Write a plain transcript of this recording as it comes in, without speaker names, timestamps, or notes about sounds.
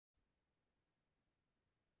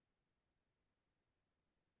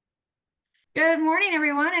Good morning,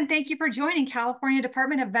 everyone, and thank you for joining California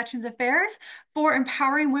Department of Veterans Affairs for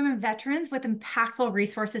empowering women veterans with impactful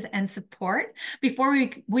resources and support. Before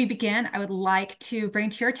we begin, I would like to bring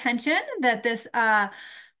to your attention that this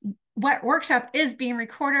workshop is being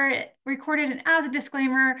recorded, and as a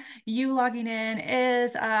disclaimer, you logging in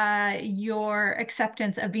is your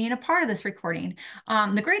acceptance of being a part of this recording.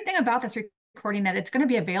 The great thing about this recording that it's going to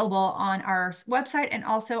be available on our website and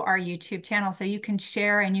also our YouTube channel, so you can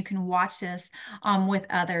share and you can watch this with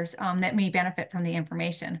others that may benefit from the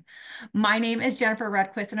information. My name is Jennifer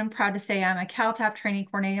Redquist, and I'm proud to say I'm a CalTAP training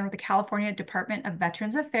coordinator with the California Department of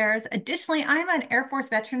Veterans Affairs. Additionally, I'm an Air Force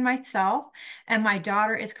veteran myself, and my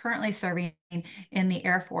daughter is currently serving in the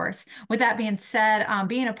Air Force. With that being said,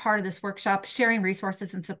 being a part of this workshop, sharing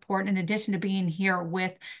resources and support, in addition to being here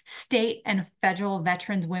with state and federal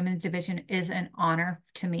Veterans Women's Division, is an honor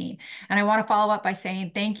to me. And I want to follow up by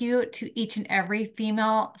saying thank you to each and every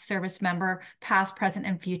female service member, past, present,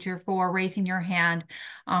 and future, for raising your hand.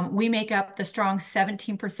 We make up the strong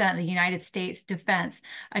 17% of the United States defense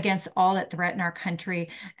against all that threaten our country.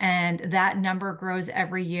 And that number grows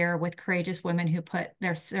every year with courageous women who put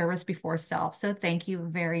their service before self. So thank you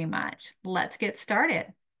very much. Let's get started.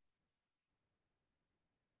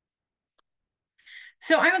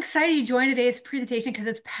 So I'm excited you joined today's presentation because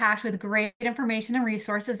it's packed with great information and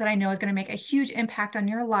resources that I know is going to make a huge impact on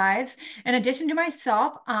your lives. In addition to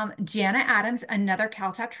myself, Jana Adams, another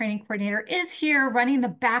CalTAP training coordinator, is here running the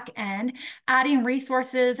back end, adding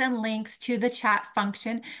resources and links to the chat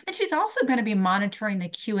function. And she's also going to be monitoring the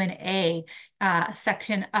Q&A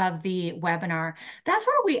section of the webinar. That's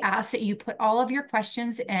where we ask that you put all of your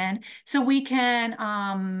questions in so we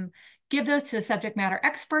can give those to the subject matter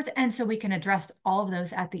experts, and so we can address all of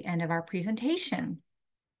those at the end of our presentation.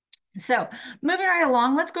 So moving right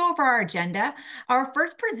along, let's go over our agenda. Our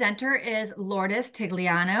first presenter is Lourdes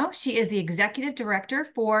Tigliano. She is the Executive Director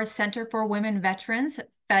for Center for Women Veterans,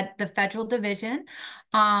 the Federal Division.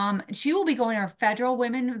 She will be going over Federal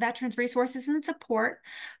Women Veterans Resources and Support.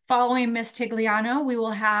 Following Ms. Tigliano, we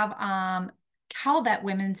will have Calvet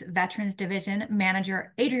Women's Veterans Division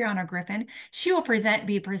Manager Adriana Griffin. She will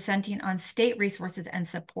be presenting on state resources and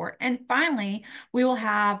support. And finally, we will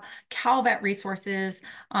have Calvet Resources,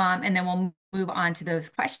 and then we'll move on to those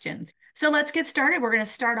questions. So let's get started. We're going to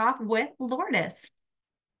start off with Lourdes.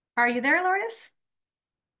 Are you there, Lourdes?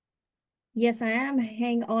 Yes, I am.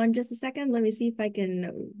 Hang on just a second. Let me see if I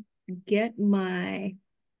can get my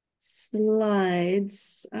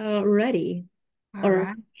slides ready All or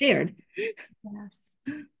right. shared. Yes.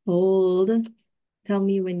 Hold. Tell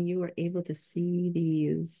me when you are able to see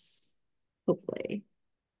these. Hopefully.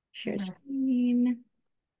 Share Yes. screen.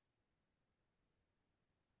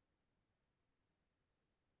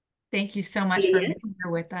 Thank you so much See for it yet? being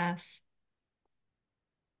here with us.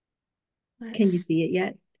 Can you Let's, see it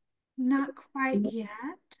yet? not quite yet.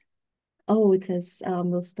 Oh, it says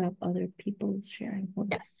we'll stop other people sharing. Hold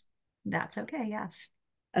Yes, that's okay. Yes.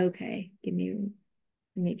 on. Okay, give me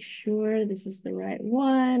make sure this is the right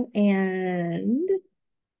one. And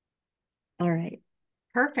all right.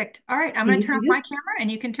 Perfect. All right. I'm Can going you to turn see off this? my camera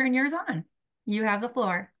and you can turn yours on. You have the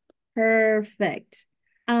floor. Perfect.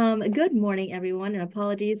 Good morning, everyone, and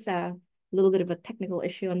apologies, a little bit of a technical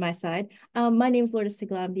issue on my side. My name is Lourdes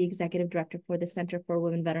Tigla. I'm the Executive Director for the Center for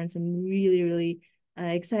Women Veterans. I'm really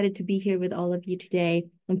excited to be here with all of you today,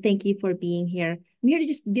 and thank you for being here. I'm here to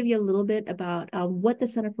just give you a little bit about what the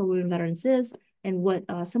Center for Women Veterans is and what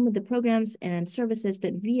some of the programs and services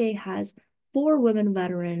that VA has for women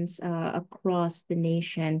veterans across the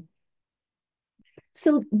nation.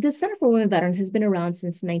 So the Center for Women Veterans has been around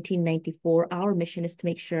since 1994. Our mission is to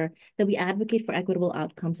make sure that we advocate for equitable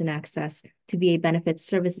outcomes and access to VA benefits,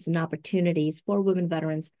 services, and opportunities for women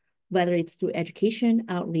veterans, whether it's through education,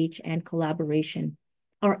 outreach, and collaboration.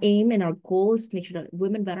 Our aim and our goal is to make sure that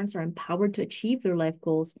women veterans are empowered to achieve their life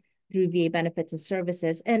goals through VA benefits and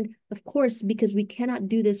services. And of course, because we cannot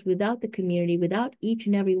do this without the community, without each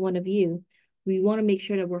and every one of you, we want to make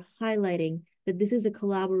sure that we're highlighting that this is a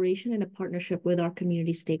collaboration and a partnership with our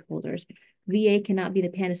community stakeholders. VA cannot be the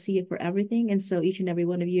panacea for everything, and so each and every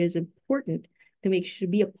one of you is important to make sure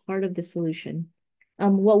to be a part of the solution.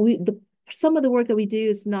 Some of the work that we do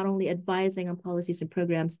is not only advising on policies and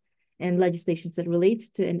programs and legislations that relates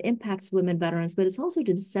to and impacts women veterans, but it's also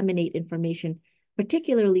to disseminate information,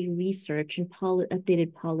 particularly research and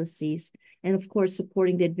updated policies, and of course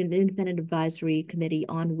supporting the Independent Advisory Committee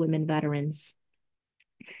on Women Veterans.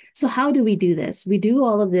 So how do we do this? We do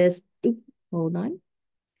all of this, hold on.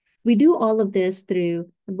 We do all of this through,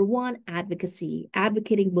 number one, advocacy,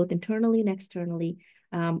 advocating both internally and externally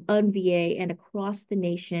on VA and across the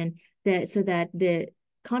nation so that the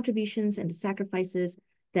contributions and the sacrifices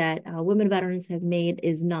that women veterans have made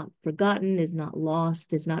is not forgotten, is not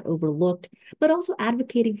lost, is not overlooked, but also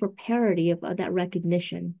advocating for parity of that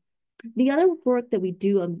recognition. The other work that we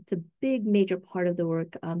do, it's a big major part of the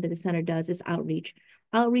work that the center does is outreach.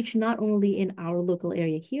 Outreach not only in our local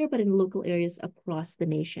area here, but in local areas across the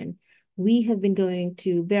nation. We have been going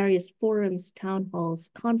to various forums, town halls,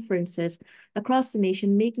 conferences across the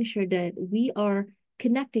nation, making sure that we are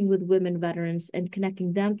connecting with women veterans and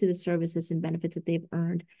connecting them to the services and benefits that they've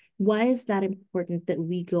earned. Why is that important that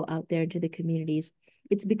we go out there into the communities?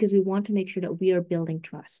 It's because we want to make sure that we are building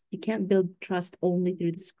trust. You can't build trust only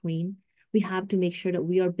through the screen. We have to make sure that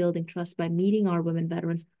we are building trust by meeting our women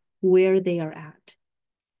veterans where they are at.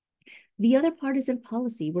 The other part is in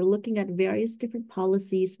policy. We're looking at various different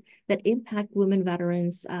policies that impact women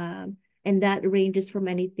veterans, and that ranges from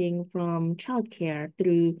anything from childcare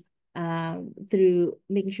through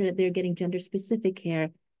making sure that they're getting gender-specific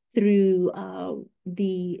care, through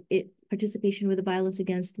participation with the Violence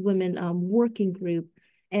Against Women working group,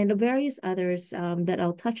 and various others that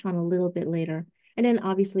I'll touch on a little bit later. And then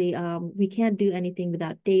obviously, we can't do anything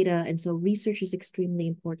without data, and so research is extremely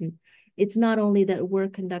important. It's not only that we're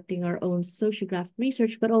conducting our own sociograph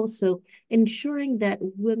research, but also ensuring that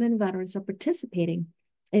women veterans are participating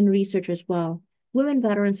in research as well. Women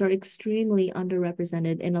veterans are extremely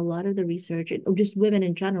underrepresented in a lot of the research, or just women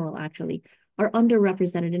in general, actually, are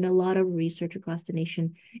underrepresented in a lot of research across the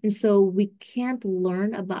nation. And so we can't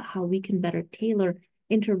learn about how we can better tailor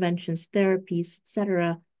interventions, therapies,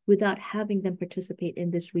 etc., without having them participate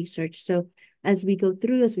in this research. So as we go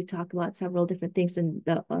through, as we talk about several different things and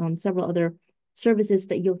several other services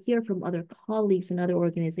that you'll hear from other colleagues and other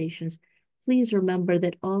organizations, please remember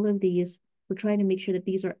that all of these, we're trying to make sure that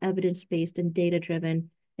these are evidence-based and data-driven,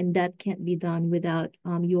 and that can't be done without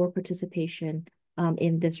your participation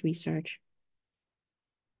in this research.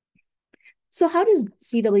 So how does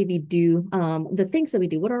CWB do the things that we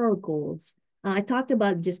do? What are our goals? I talked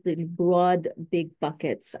about just the broad, big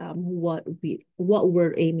buckets, what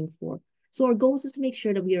we're aiming for. So our goals is to make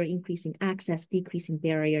sure that we are increasing access, decreasing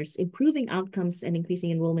barriers, improving outcomes, and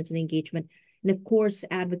increasing enrollments and engagement, and of course,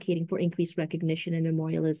 advocating for increased recognition and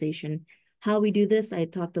memorialization. How we do this, I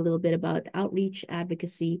talked a little bit about outreach,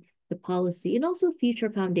 advocacy, the policy, and also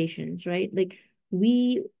future foundations, right? Like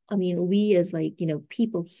we as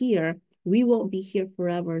people here, we won't be here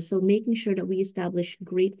forever. So making sure that we establish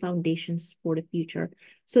great foundations for the future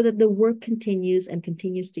so that the work continues and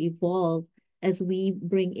continues to evolve as we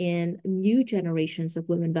bring in new generations of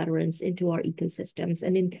women veterans into our ecosystems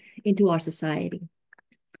and into our society.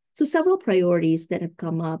 So several priorities that have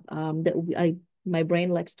come up my brain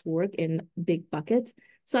likes to work in big buckets.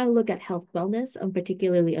 So I look at health wellness,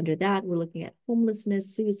 particularly under that, we're looking at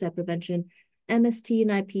homelessness, suicide prevention, MST and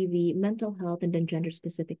IPV, mental health, and then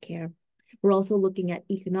gender-specific care. We're also looking at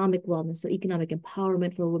economic wellness, so economic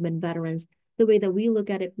empowerment for women veterans. The way that we look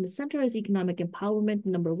at it from the center is economic empowerment,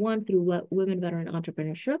 number one, through women veteran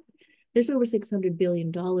entrepreneurship. There's over $600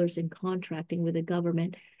 billion in contracting with the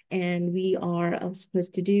government, and we are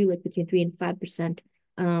supposed to do like between 3 and 5%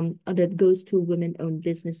 that goes to women-owned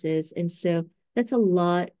businesses. And so that's a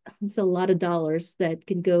lot of dollars that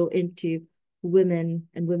can go into women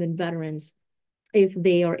and women veterans if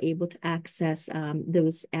they are able to access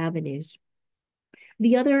those avenues.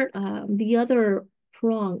 The other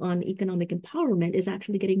prong on economic empowerment is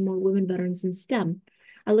actually getting more women veterans in STEM.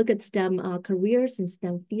 I look at STEM careers and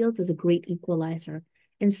STEM fields as a great equalizer.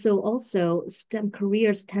 And so also STEM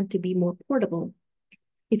careers tend to be more portable.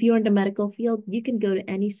 If you're in the medical field, you can go to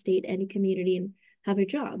any state, any community and have a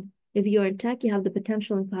job. If you're in tech, you have the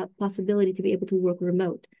potential and possibility to be able to work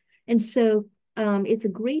remote. And so it's a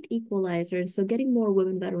great equalizer. And so getting more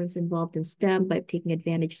women veterans involved in STEM by taking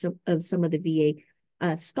advantage of some of the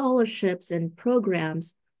VA scholarships and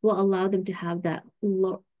programs will allow them to have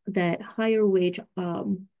that higher wage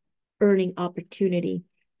earning opportunity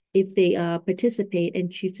if they participate and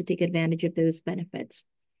choose to take advantage of those benefits.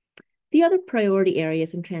 The other priority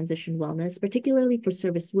areas in transition wellness, particularly for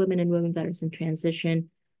service women and women veterans in transition,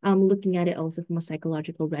 looking at it also from a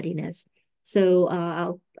psychological readiness. So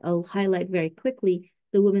I'll highlight very quickly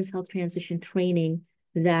the women's health transition training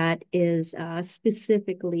that is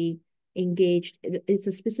specifically engaged. It's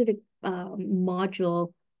a specific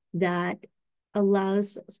module that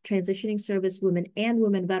allows transitioning service women and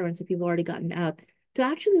women veterans, if you've already gotten out, to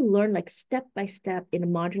actually learn like step by step in a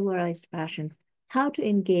modularized fashion how to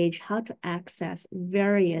engage, how to access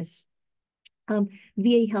various VA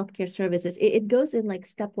healthcare services. It goes in like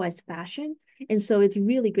stepwise fashion. And so it's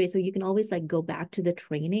really great. So you can always like go back to the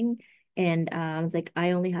training And it's like,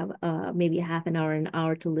 I only have maybe half an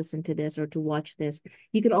hour to listen to this or to watch this.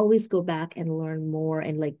 You could always go back and learn more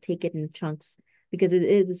and like take it in chunks because it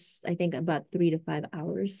is, I think, about 3 to 5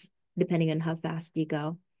 hours, depending on how fast you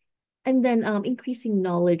go. And then increasing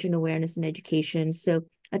knowledge and awareness in education. So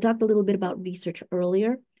I talked a little bit about research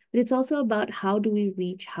earlier, but it's also about how do we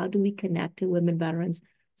reach, how do we connect to women veterans.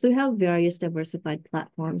 So we have various diversified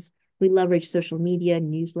platforms. We leverage social media,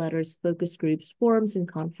 newsletters, focus groups, forums,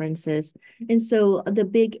 and conferences. And so the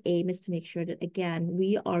big aim is to make sure that, again,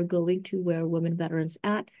 we are going to where women veterans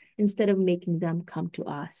at instead of making them come to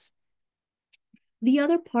us. The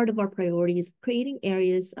other part of our priority is creating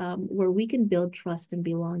areas where we can build trust and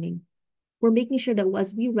belonging. We're making sure that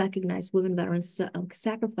as we recognize women veterans'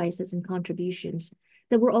 sacrifices and contributions,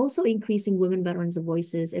 that we're also increasing women veterans'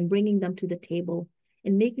 voices and bringing them to the table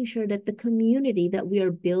and making sure that the community that we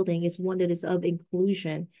are building is one that is of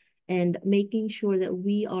inclusion and making sure that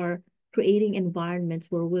we are creating environments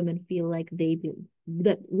where women feel like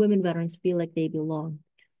that women veterans feel like they belong.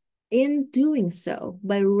 In doing so,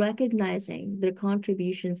 by recognizing their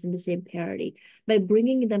contributions in the same parity, by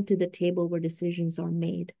bringing them to the table where decisions are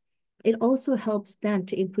made, it also helps them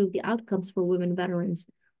to improve the outcomes for women veterans,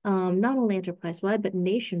 not only enterprise-wide, but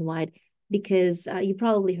nationwide, because you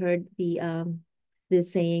probably heard the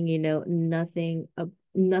saying,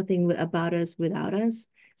 nothing about us without us.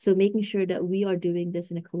 So making sure that we are doing this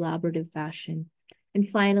in a collaborative fashion. And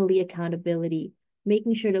finally, accountability,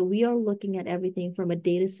 making sure that we are looking at everything from a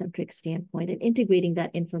data-centric standpoint and integrating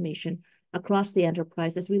that information across the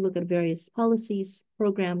enterprise as we look at various policies,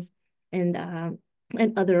 programs, and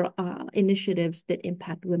other initiatives that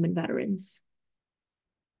impact women veterans.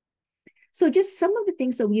 So just some of the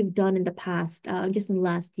things that we've done in the past, just in the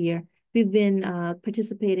last year, we've been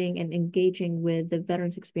participating and engaging with the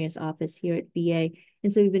Veterans Experience Office here at VA.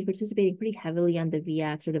 And so we've been participating pretty heavily on the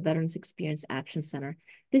VAX, or the Veterans Experience Action Center.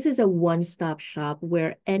 This is a one-stop shop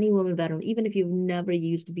where any woman veteran, even if you've never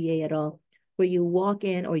used VA at all, where you walk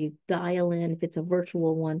in or you dial in, if it's a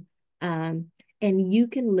virtual one, um, and you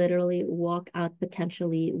can literally walk out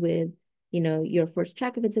potentially with, your first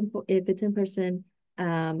check if it's in person,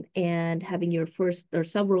 and having your first or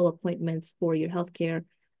several appointments for your healthcare,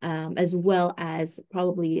 as well as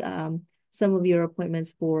probably some of your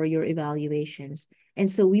appointments for your evaluations. And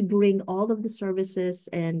so we bring all of the services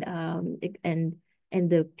and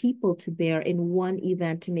the people to bear in one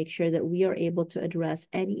event to make sure that we are able to address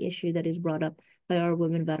any issue that is brought up by our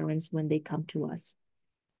women veterans when they come to us.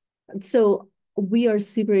 So we are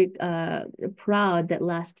super proud that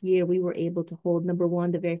last year we were able to hold, number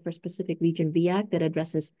one, the very first Pacific Region VAC that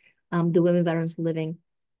addresses the women veterans living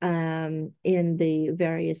in the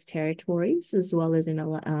various territories, as well as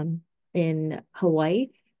in Hawaii.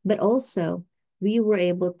 But also, we were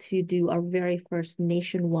able to do our very first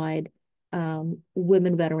nationwide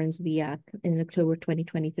women veterans VAC in October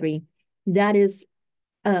 2023. That is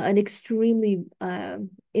an extremely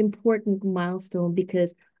important milestone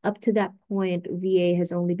because up to that point, VA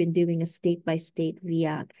has only been doing a state-by-state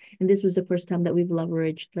VAC. And this was the first time that we've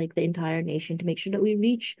leveraged like the entire nation to make sure that we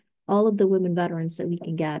reach all of the women veterans that we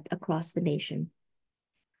can get across the nation.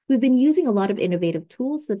 We've been using a lot of innovative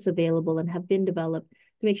tools that's available and have been developed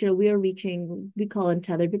to make sure we are reaching, we call it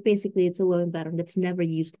tethered, but basically it's a women veteran that's never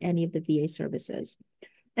used any of the VA services.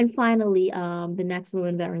 And finally, the next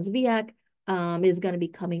Women Veterans VAC is going to be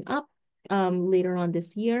coming up later on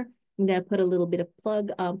this year. I'm going to put a little bit of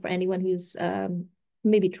plug for anyone who's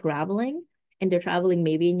maybe traveling, and they're traveling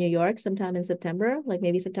maybe in New York sometime in September, like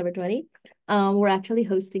maybe September 20. We're actually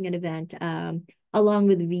hosting an event along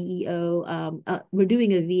with VEO. We're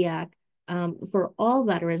doing a VAC for all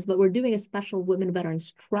veterans, but we're doing a special Women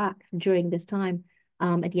Veterans track during this time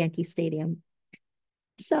at Yankee Stadium.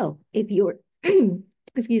 So if you're,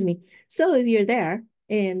 excuse me, so if you're there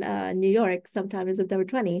in New York sometime in September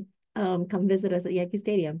 20, come visit us at Yankee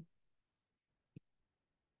Stadium.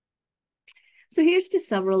 So here's just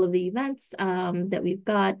several of the events that we've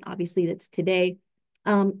got. Obviously, that's today.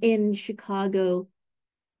 In Chicago,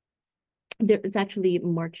 it's actually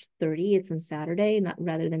March 30. It's on Saturday, not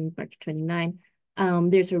rather than March 29.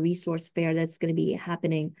 There's a resource fair that's going to be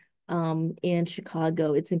happening in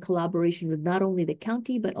Chicago. It's in collaboration with not only the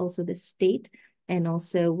county, but also the state, and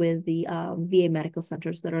also with the VA medical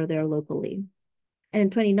centers that are there locally.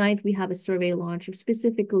 And 29th, we have a survey launch.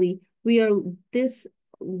 Specifically, this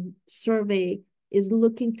survey is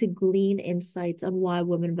looking to glean insights on why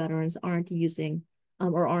women veterans aren't using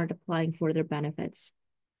or aren't applying for their benefits.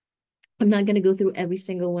 I'm not going to go through every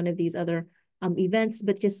single one of these other events,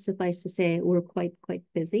 but just suffice to say, we're quite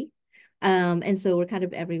busy. And so we're kind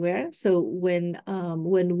of everywhere. So when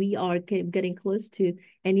we are getting close to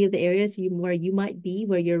any of the areas where you might be,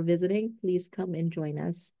 where you're visiting, please come and join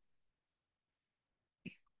us.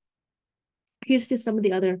 Here's just some of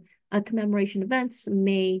the other commemoration events.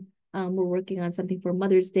 May, we're working on something for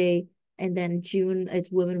Mother's Day. And then June,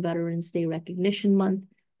 it's Women Veterans Day Recognition Month.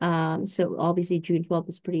 So obviously June 12th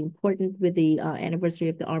is pretty important with the anniversary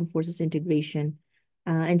of the Armed Forces integration.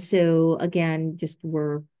 And so again,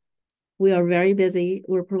 we are very busy.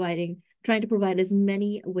 We're trying to provide as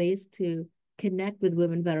many ways to connect with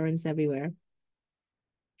women veterans everywhere.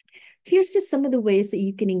 Here's just some of the ways that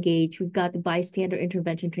you can engage. We've got the bystander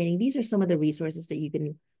intervention training. These are some of the resources that you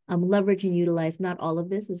can leverage and utilize. Not all of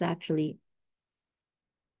this is actually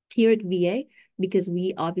here at VA because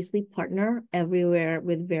we obviously partner everywhere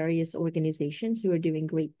with various organizations who are doing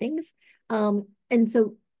great things. And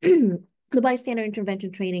so the bystander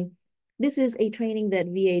intervention training, this is a training that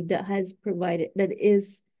VA has provided, that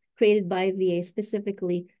is created by VA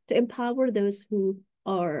specifically to empower those who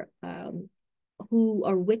are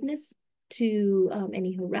witness to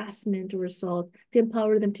any harassment or assault, to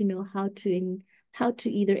empower them to know how to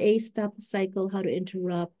either stop the cycle, how to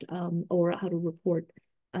interrupt, or uh, how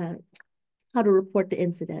to report the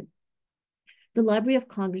incident. The Library of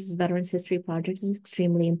Congress's Veterans History Project is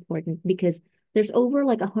extremely important because there's over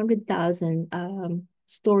like 100,000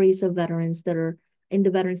 stories of veterans that are in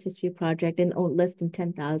the Veterans History Project, and less than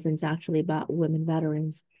 10,000 is actually about women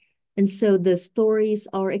veterans. And so the stories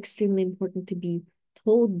are extremely important to be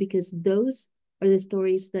told because those are the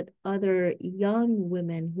stories that other young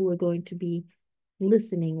women who are going to be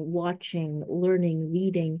listening, watching, learning,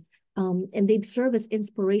 reading, and they'd serve as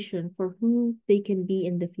inspiration for who they can be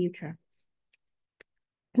in the future.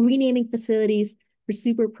 Renaming facilities, we're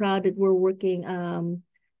super proud that we're working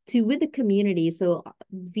with the community. So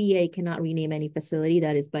VA cannot rename any facility,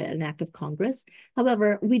 that is by an act of Congress.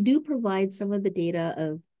 However, we do provide some of the data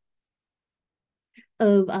of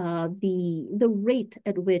the rate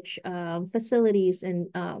at which facilities and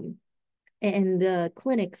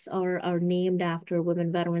clinics are named after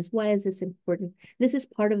women veterans. Why is this important? This is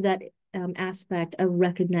part of that aspect of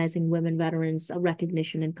recognizing women veterans,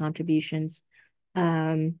 recognition and contributions.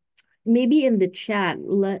 Maybe in the chat,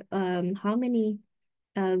 how many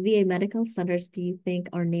VA medical centers do you think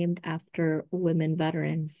are named after women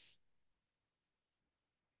veterans?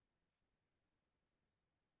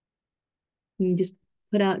 You just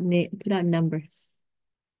put out numbers.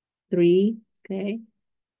 3, okay.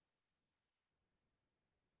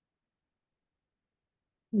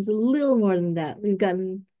 It's a little more than that. We've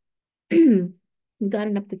gotten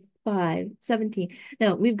up to 17.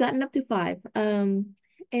 No, we've gotten up to 5.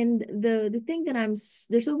 And the thing that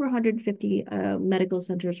there's over 150 medical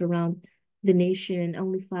centers around the nation.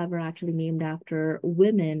 Only 5 are actually named after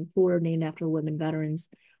women. 4 are named after women veterans.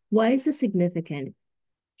 Why is this significant?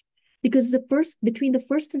 Because between the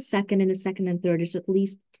first and second, and the second and third, there's at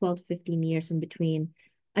least 12 to 15 years in between.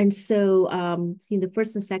 And so between the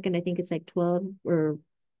first and second, I think it's like 12 or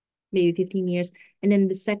maybe 15 years. And then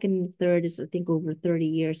the second and third is, I think, over 30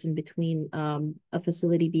 years in between a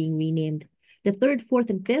facility being renamed. The third, fourth,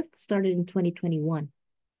 and fifth started in 2021.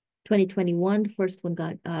 2021, the first one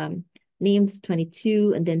got named,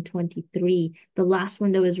 22, and then 23. The last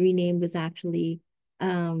one that was renamed was actually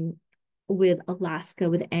with Alaska,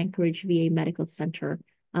 with Anchorage VA Medical Center,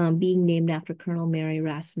 being named after Colonel Mary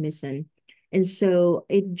Rasmussen. And so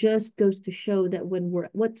it just goes to show that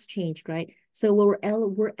what's changed, right? So we're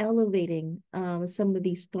elevating some of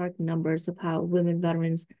these stark numbers of how women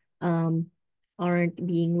veterans aren't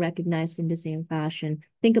being recognized in the same fashion.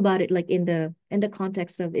 Think about it like in the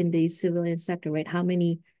context of in the civilian sector, right? How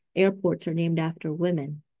many airports are named after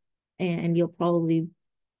women? And you'll probably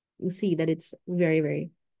see that it's very, very,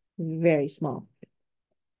 very small.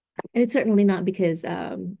 And it's certainly not because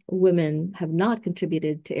women have not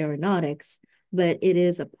contributed to aeronautics, but it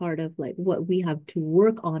is a part of like what we have to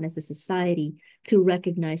work on as a society to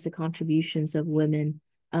recognize the contributions of women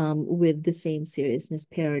with the same seriousness,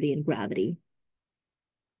 parity, and gravity.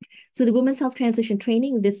 So the Women's Health Transition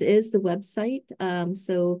Training, this is the website.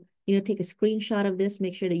 So, take a screenshot of this,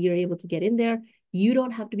 make sure that you're able to get in there. You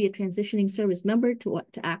don't have to be a transitioning service member to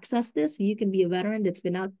access this. You can be a veteran that's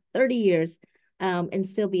been out 30 years and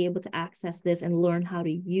still be able to access this and learn how to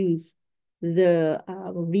use the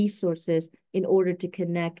resources in order to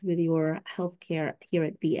connect with your healthcare here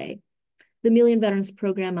at VA. The Million Veterans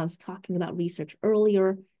Program, I was talking about research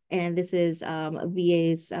earlier, and this is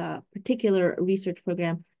VA's particular research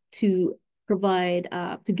program to provide,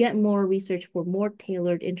 to get more research for more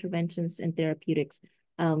tailored interventions and therapeutics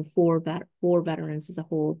for veterans as a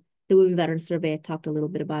whole. the Women Veteran Survey. I talked a little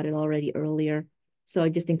bit about it already earlier. So I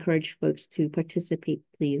just encourage folks to participate,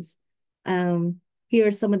 please. Here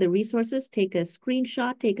are some of the resources. Take a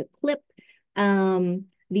screenshot, take a clip.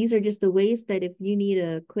 These are just the ways that if you need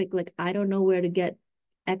a quick, like, I don't know where to get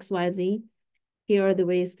XYZ, here are the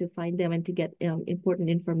ways to find them and to get important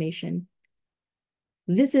information.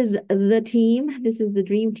 This is the team. This is the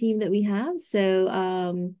dream team that we have.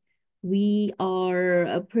 So we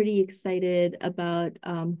are pretty excited about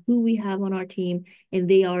who we have on our team, and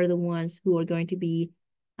they are the ones who are going to be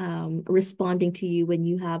responding to you when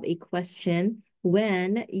you have a question,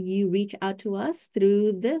 when you reach out to us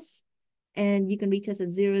through this. And you can reach us at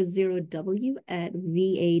 00w@va.gov.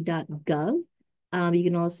 You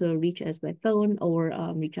can also reach us by phone or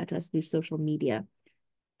reach out to us through social media.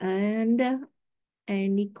 And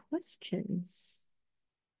any questions?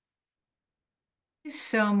 Thank you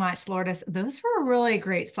so much, Lourdes. Those were really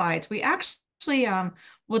great slides. We actually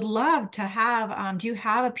would love to have, do you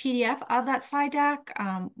have a PDF of that slide deck?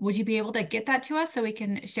 Would you be able to get that to us so we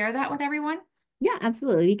can share that with everyone? Yeah,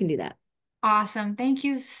 absolutely. We can do that. Awesome. Thank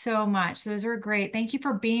you so much. Those were great. Thank you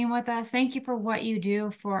for being with us. Thank you for what you do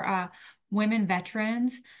for women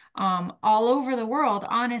veterans all over the world,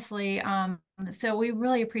 honestly. So we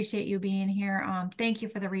really appreciate you being here. Thank you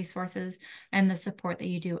for the resources and the support that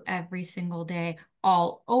you do every single day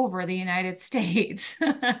all over the United States.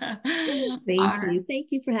 Thank All you. Thank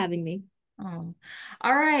you for having me. Oh.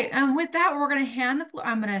 All right. With that, we're going to hand the floor.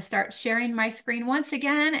 I'm going to start sharing my screen once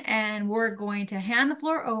again, and we're going to hand the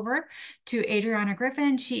floor over to Adriana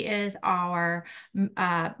Griffin. She is our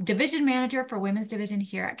division manager for Women's Division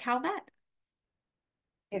here at Calvet.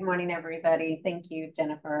 Good morning, everybody. Thank you,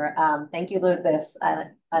 Jennifer. Thank you, Lourdes. I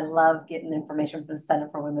love getting information from the Center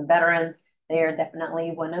for Women Veterans. They are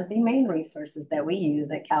definitely one of the main resources that we use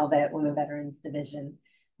at Calvet Women Veterans Division.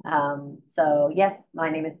 So yes, my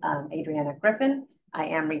name is Adriana Griffin. I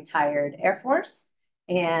am retired Air Force,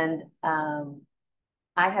 and I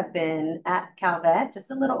have been at Calvet just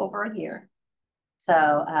a little over a year.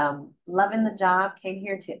 So loving the job, came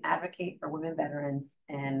here to advocate for women veterans,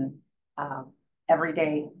 and every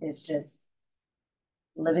day is just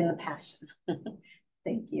living the passion.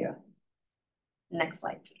 Thank you. Next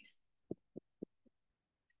slide, please.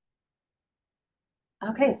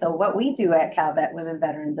 Okay, so what we do at Calvet Women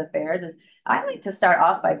Veterans Affairs is I like to start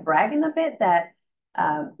off by bragging a bit that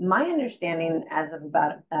my understanding as of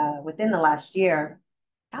about within the last year,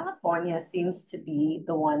 California seems to be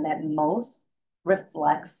the one that most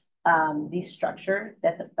reflects the structure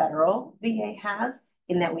that the federal VA has,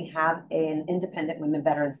 in that we have an independent women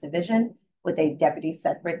veterans division with a deputy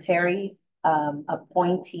secretary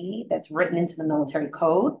appointee that's written into the military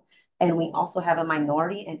code. And we also have a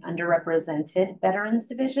minority and underrepresented veterans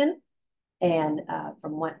division. And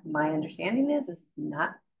from what my understanding is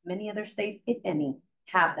not many other states, if any,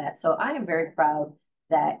 have that. So I am very proud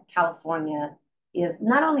that California is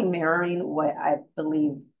not only mirroring what I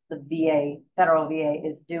believe the VA, federal VA,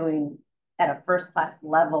 is doing at a first-class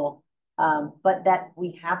level, but that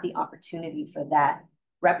we have the opportunity for that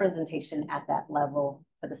representation at that level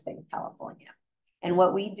for the state of California. And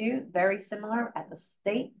what we do, very similar at the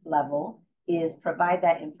state level, is provide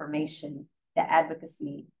that information, that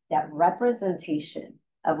advocacy, that representation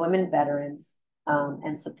of women veterans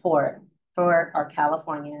and support for our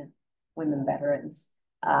California women veterans.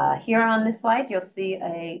 Here on this slide, you'll see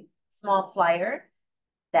a small flyer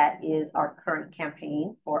that is our current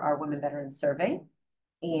campaign for our Women Veterans Survey.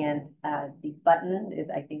 And the button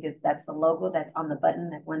is, I think that's the logo that's on the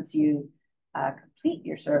button, that once you complete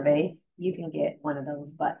your survey, you can get one of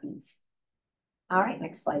those buttons. All right,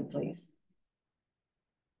 next slide, please.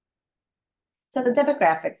 So the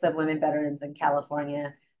demographics of women veterans in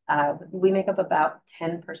California, we make up about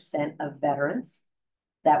 10% of veterans.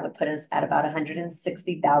 That would put us at about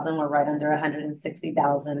 160,000. We're right under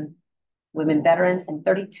 160,000 women veterans, and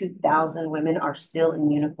 32,000 women are still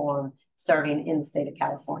in uniform serving in the state of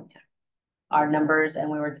California. Our numbers,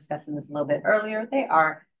 and we were discussing this a little bit earlier, they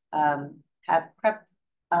are have crept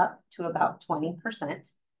up to about 20%.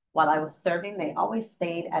 While I was serving, they always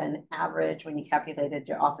stayed at an average, when you calculated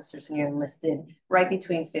your officers and your enlisted, right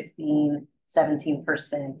between 15,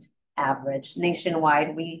 17% average.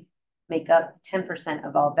 Nationwide, we make up 10%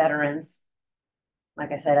 of all veterans.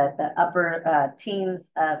 Like I said, at the upper teens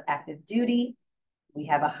of active duty, we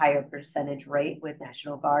have a higher percentage rate with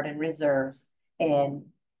National Guard and reserves. And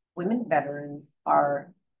women veterans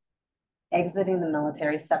are exiting the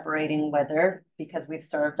military, separating, whether because we've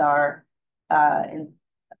served our in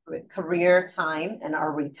career time and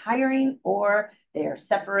are retiring, or they are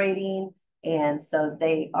separating. And so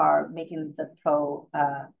they are making the pro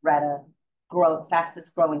rata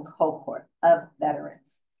fastest growing cohort of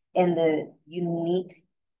veterans. And the uniqueness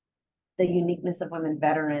of women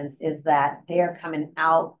veterans is that they are coming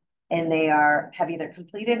out and they have either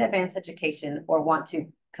completed advanced education or want to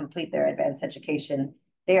complete their advanced education.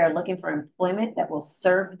 They are looking for employment that will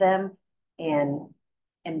serve them and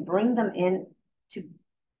bring them in to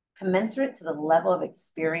commensurate to the level of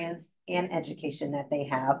experience and education that they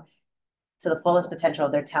have to the fullest potential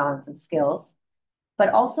of their talents and skills, but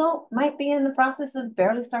also might be in the process of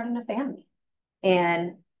barely starting a family.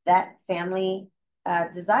 And that family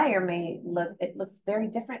desire it looks very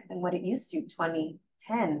different than what it used to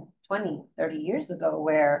 10, 20, 30 years ago,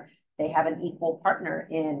 where they have an equal partner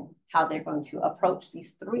in how they're going to approach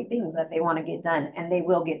these three things that they want to get done, and they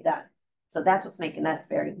will get done. So that's what's making us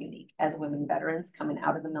very unique as women veterans coming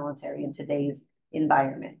out of the military in today's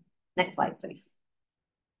environment. Next slide, please.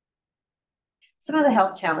 Some of the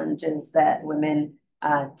health challenges that women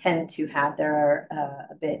tend to have that are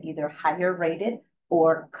a bit either higher rated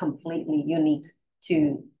or completely unique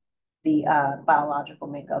to the biological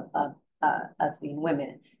makeup of us being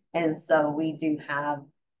women. And so we do have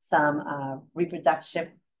some reproductive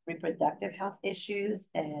health issues.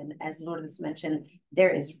 And as Lourdes mentioned, there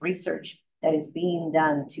is research that is being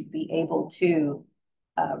done to be able to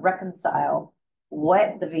reconcile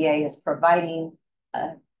what the VA is providing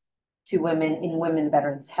to women in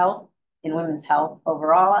women's health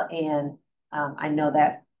overall. And I know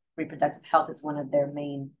that reproductive health is one of their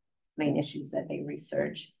main issues that they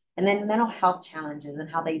research. And then mental health challenges and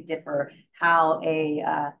how they differ, how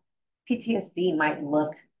a PTSD might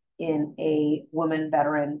look in a woman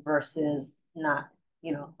veteran versus not,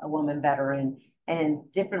 a woman veteran,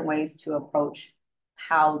 and different ways to approach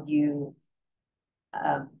how you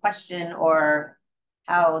question or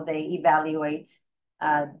how they evaluate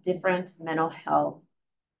different mental health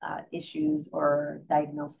issues or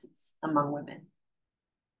diagnoses among women.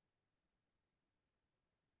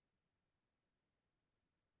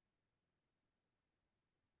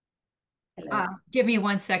 Give me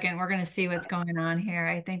 1 second. We're going to see what's going on here.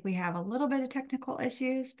 I think we have a little bit of technical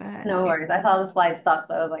issues, but no worries. I saw the slide stop,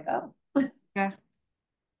 so I was like, oh. Yeah.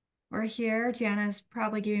 We're here. Jana's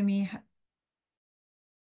probably giving me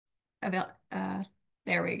about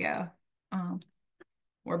there we go.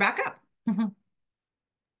 We're back up.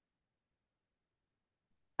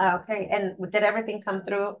 Okay, and did everything come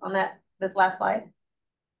through on this last slide?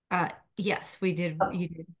 Yes, we did. Oh. You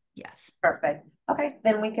did. Yes. Perfect. Okay,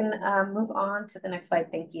 then we can move on to the next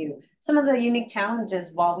slide. Thank you. Some of the unique challenges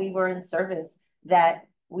while we were in service that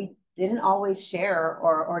we didn't always share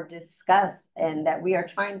or discuss, and that we are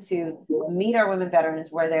trying to meet our women veterans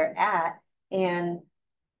where they're at and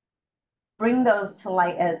bring those to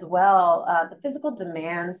light as well. The physical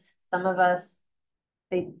demands, some of us,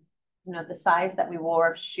 the size that we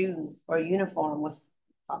wore of shoes or uniform was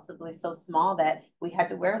possibly so small that we had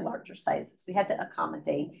to wear larger sizes. We had to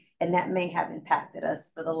accommodate, and that may have impacted us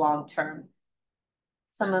for the long term.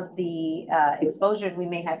 Some of the exposures we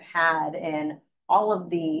may have had, and all of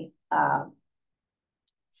the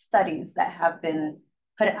studies that have been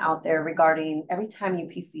put out there regarding every time you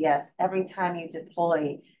PCS, every time you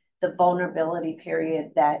deploy, the vulnerability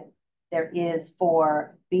period that there is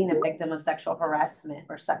for being a victim of sexual harassment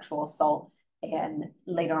or sexual assault, and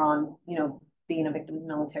later on, being a victim of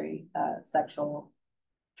military sexual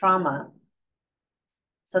trauma.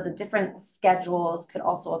 So the different schedules could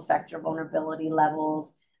also affect your vulnerability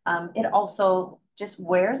levels. It also just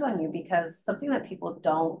wears on you, because something that people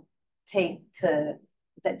don't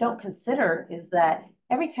consider is that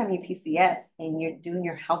every time you PCS and you're doing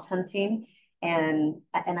your house hunting, and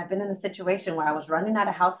I've been in a situation where I was running out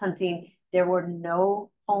of house hunting, there were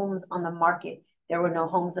no homes on the market. There were no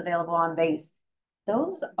homes available on base.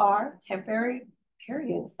 Those are temporary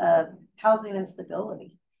periods of housing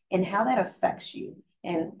instability, and how that affects you,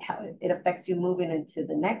 and how it affects you moving into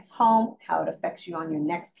the next home, how it affects you on your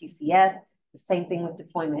next PCS. The same thing with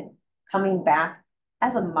deployment. Coming back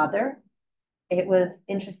as a mother, it was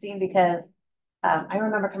interesting because I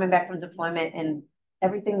remember coming back from deployment and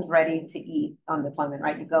everything's ready to eat on deployment,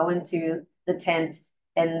 right? You go into the tent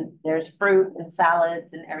and there's fruit and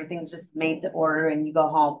salads and everything's just made to order, and you go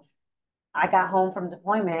home. I got home from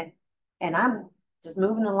deployment and I'm just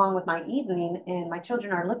moving along with my evening, and my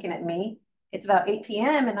children are looking at me. It's about 8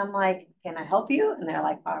 p.m. and I'm like, can I help you? And they're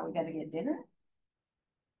like, are we gonna get dinner?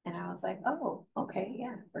 And I was like, oh, okay,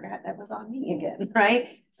 yeah, forgot that was on me again, right?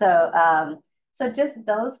 So just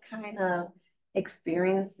those kind of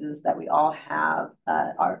experiences that we all have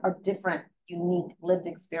are different, unique lived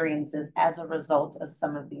experiences as a result of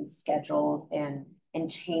some of these schedules and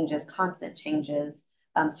changes, constant changes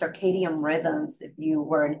circadian rhythms. If you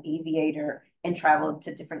were an aviator and traveled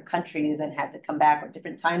to different countries and had to come back, or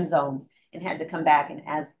different time zones and had to come back, and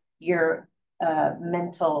as your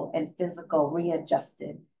mental and physical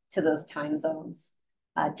readjusted to those time zones.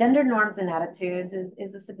 Gender norms and attitudes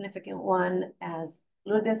is a significant one. As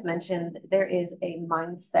Lourdes mentioned, there is a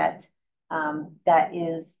mindset that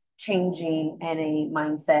is changing, and a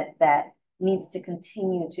mindset that needs to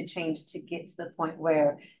continue to change to get to the point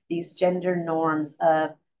where these gender norms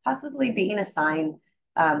of possibly being assigned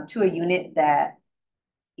to a unit that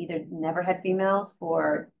either never had females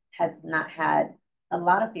or has not had a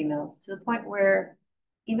lot of females, to the point where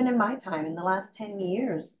even in my time, in the last 10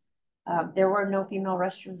 years, there were no female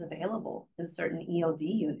restrooms available in certain EOD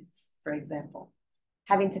units, for example.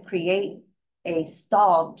 Having to create a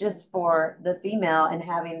stall just for the female and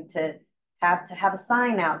having to have a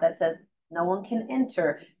sign out that says no one can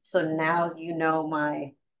enter. So now you know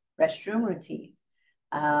my restroom routine.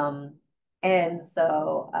 And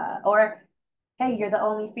so, or hey, you're the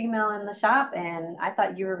only female in the shop, and I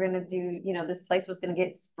thought you were going to do, this place was going to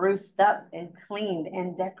get spruced up and cleaned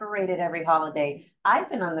and decorated every holiday. I've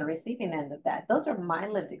been on the receiving end of that. Those are my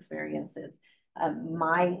lived experiences,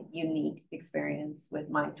 my unique experience with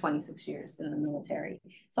my 26 years in the military.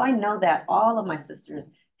 So I know that all of my sisters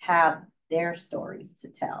have their stories to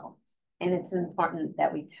tell. And it's important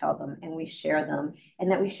that we tell them and we share them, and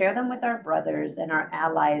that we share them with our brothers and our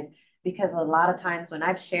allies, because a lot of times when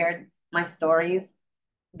I've shared my stories,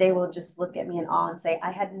 they will just look at me in awe and say,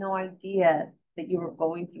 I had no idea that you were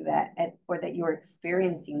going through that, or that you were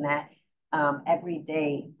experiencing that every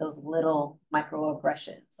day, those little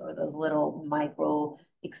microaggressions or those little micro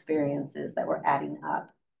experiences that were adding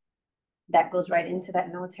up. That goes right into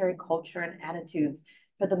that military culture and attitudes.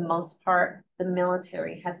 For the most part, the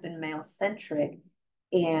military has been male centric.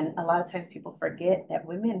 And a lot of times people forget that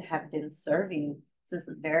women have been serving since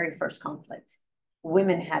the very first conflict.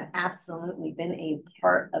 Women have absolutely been a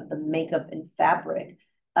part of the makeup and fabric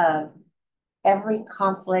of every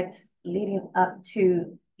conflict leading up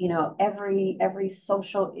to, every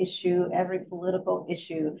social issue, every political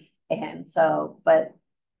issue. And so, but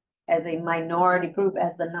as a minority group,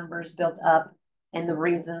 as the numbers built up and the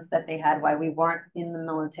reasons that they had why we weren't in the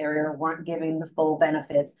military or weren't giving the full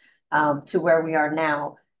benefits to where we are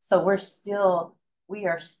now. So we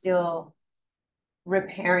are still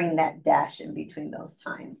repairing that dash in between those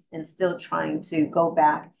times, and still trying to go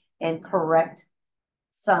back and correct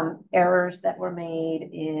some errors that were made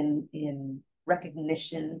in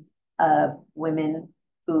recognition of women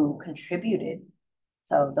who contributed.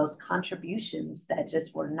 So those contributions that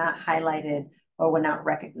just were not highlighted or were not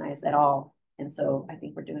recognized at all. And so I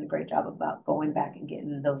think we're doing a great job about going back and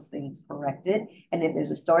getting those things corrected. And if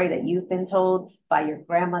there's a story that you've been told by your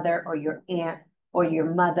grandmother or your aunt or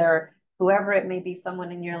your mother, whoever it may be,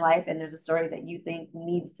 someone in your life, and there's a story that you think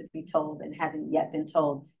needs to be told and hasn't yet been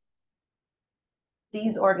told,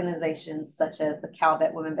 these organizations such as the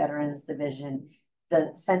Calvet Women Veterans Division,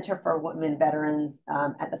 the Center for Women Veterans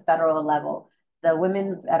at the federal level, the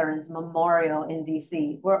Women Veterans Memorial in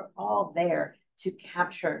DC, we're all there to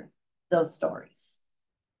capture those stories.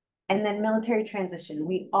 And then military transition,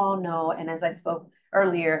 we all know, and as I spoke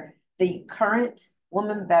earlier, the current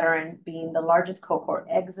woman veteran being the largest cohort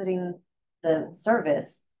exiting the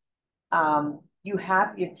service, you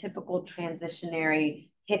have your typical transitionary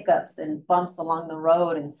hiccups and bumps along the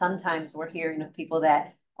road. And sometimes we're hearing of people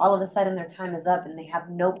that all of a sudden their time is up and they have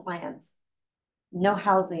no plans, no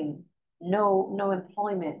housing, no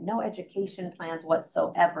employment, no education plans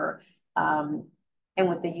whatsoever. And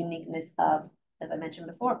with the uniqueness of, as I mentioned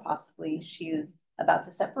before, possibly she's about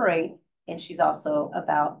to separate, and she's also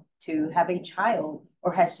about to have a child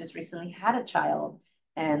or has just recently had a child.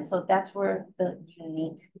 And so that's where the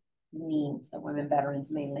unique needs of women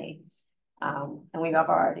veterans may lay. And we've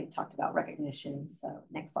already talked about recognition. So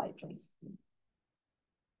next slide, please.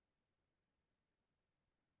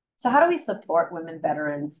 So how do we support women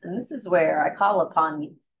veterans? And this is where I call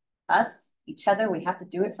upon us, each other. We have to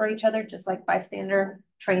do it for each other, just like bystander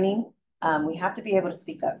training. We have to be able to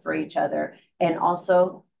speak up for each other, and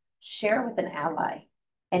also share with an ally,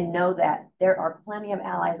 and know that there are plenty of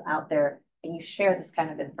allies out there, and you share this kind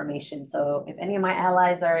of information. So if any of my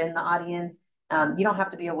allies are in the audience, you don't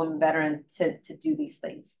have to be a woman veteran to do these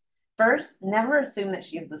things. First, never assume that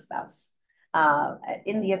she is the spouse.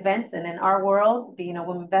 In the events and in our world, being a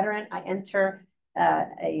woman veteran, I enter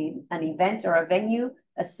an event or a venue,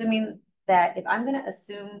 assuming that if I'm going to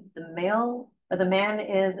assume the male or the man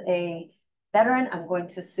is a veteran, I'm going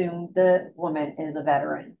to assume the woman is a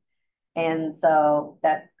veteran. And so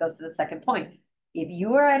that goes to the second point. If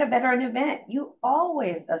you are at a veteran event, you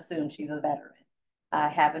always assume she's a veteran. I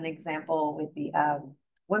have an example with the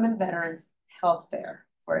Women Veterans Health Fair,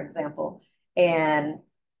 for example, and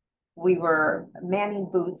we were manning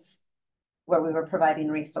booths where we were providing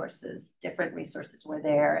resources. Different resources were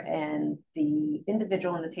there, and the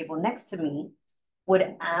individual on the table next to me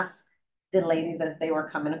would ask the ladies as they were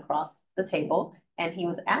coming across the table, and he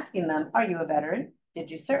was asking them, "Are you a veteran? Did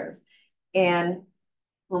you serve?" And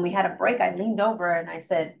when we had a break, I leaned over and I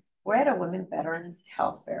said, "We're at a Women Veterans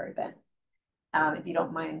Health Fair event. If you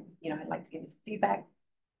don't mind, I'd like to give you some feedback.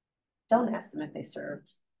 Don't ask them if they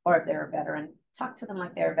served or if they're a veteran. Talk to them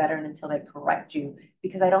like they're a veteran until they correct you,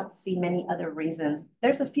 because I don't see many other reasons.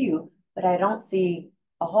 There's a few, but I don't see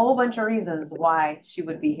a whole bunch of reasons why she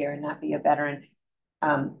would be here and not be a veteran.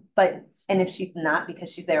 And if she's not, because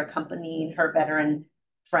she's there accompanying her veteran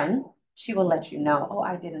friend, she will let you know, oh,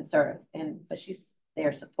 I didn't serve, but she's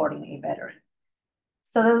there supporting a veteran.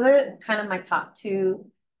 So those are kind of my top two.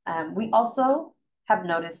 We also have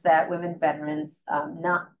noticed that women veterans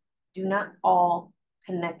do not all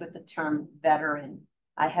connect with the term veteran.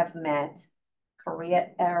 I have met Korea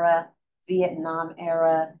era, Vietnam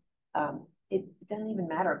era, it doesn't even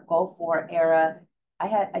matter, Gulf War era.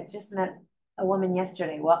 I just met a woman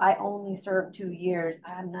yesterday. Well, I only served 2 years.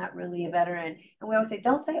 I'm not really a veteran. And we always say,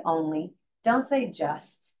 don't say only, don't say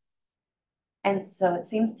just. And so it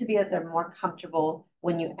seems to be that they're more comfortable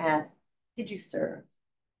when you ask, did you serve?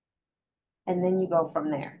 And then you go from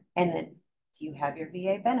there. And then, do you have your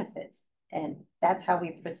VA benefits? And that's how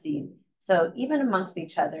we proceed. So even amongst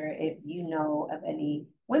each other, if you know of any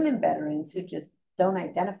women veterans who just don't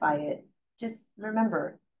identify it, just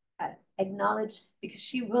remember, acknowledge, because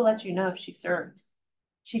she will let you know if she served.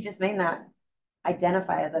 She just may not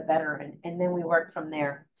identify as a veteran. And then we work from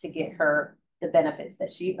there to get her the benefits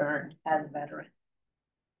that she earned as a veteran.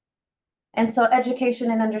 And so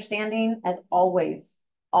education and understanding, as always,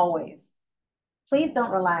 always. Please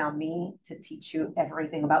don't rely on me to teach you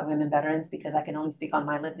everything about women veterans, because I can only speak on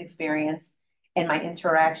my lived experience and my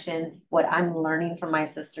interaction, what I'm learning from my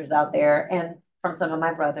sisters out there and from some of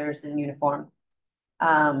my brothers in uniform.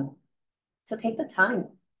 So take the time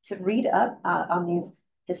to read up on these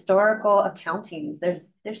historical accountings.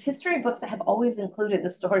 There's history books that have always included the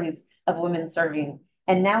stories of women serving.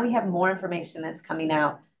 And now we have more information that's coming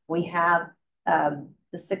out. We have the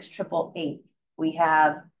 6888. We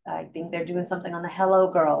have, I think they're doing something on the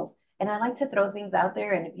Hello Girls. And I like to throw things out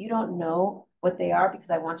there. And if you don't know what they are, because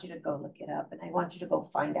I want you to go look it up and I want you to go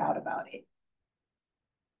find out about it.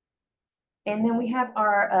 And then we have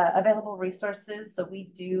our available resources. So we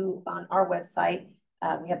do on our website,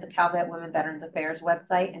 we have the Calvet Women Veterans Affairs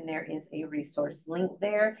website, and there is a resource link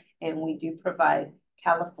there. And we do provide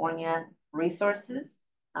California resources.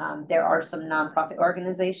 There are some nonprofit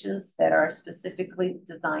organizations that are specifically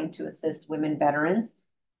designed to assist women veterans.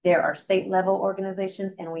 There are state level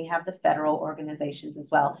organizations, and we have the federal organizations as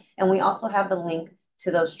well. And we also have the link to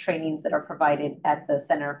those trainings that are provided at the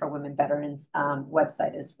Center for Women Veterans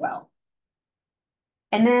website as well.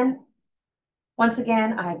 And then, once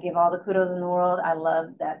again, I give all the kudos in the world. I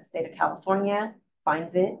love that the state of California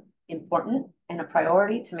finds it important and a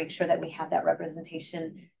priority to make sure that we have that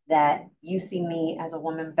representation, that you see me as a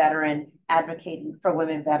woman veteran advocating for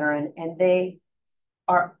women veteran, and they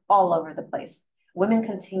are all over the place. Women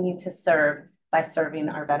continue to serve by serving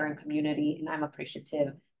our veteran community, and I'm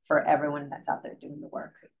appreciative for everyone that's out there doing the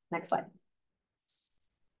work. Next slide.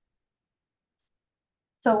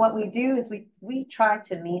 So what we do is we try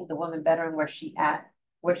to meet the woman veteran where she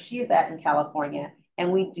is at in California.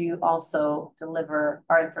 And we do also deliver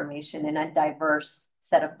our information in a diverse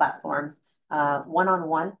set of platforms,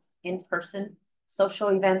 one-on-one, in-person, social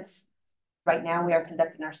events. Right now we are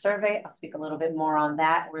conducting our survey. I'll speak a little bit more on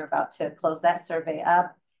that. We're about to close that survey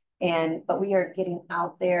up. But we are getting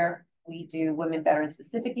out there. We do women veteran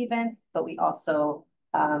specific events, but we also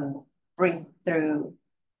bring through,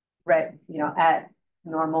 at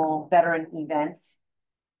normal veteran events.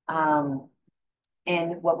 And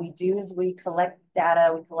what we do is we collect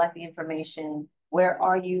data, we collect the information. Where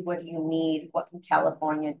are you? What do you need? What can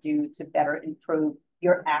California do to better improve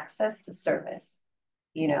your access to service?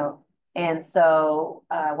 And so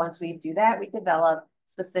once we do that, we develop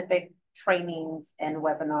specific trainings and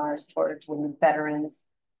webinars towards women veterans.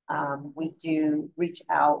 We do reach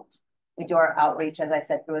out. We do our outreach, as I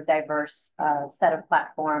said, through a diverse set of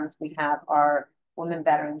platforms. We have our women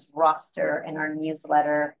veterans roster in our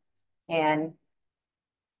newsletter, and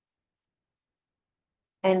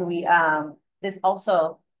we this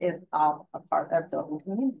also is all a part of building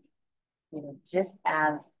community. Just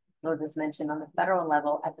as Lourdes mentioned, on the federal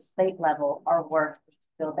level, at the state level, our work is to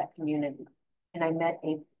build that community. And I met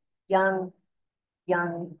a young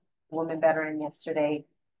woman veteran yesterday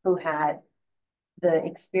who had the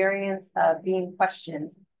experience of being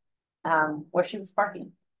questioned where she was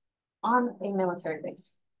parking on a military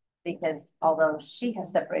base. Because although she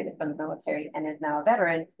has separated from the military and is now a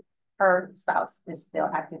veteran, her spouse is still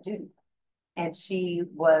active duty. And she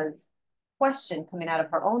was questioned coming out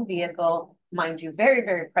of her own vehicle, mind you, very,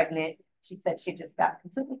 very pregnant. She said she just got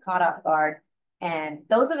completely caught off guard. And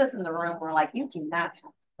those of us in the room were like, you do not have to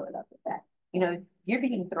put up with that. You know, you're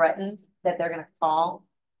being threatened that they're going to call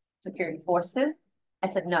security forces.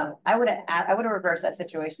 I said, no, I would have reversed that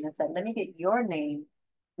situation and said, let me get your name,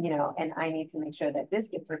 you know, and I need to make sure that this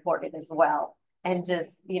gets reported as well. And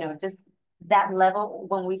just, you know, just that level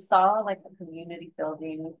when we saw like the community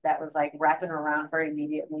building that was like wrapping around her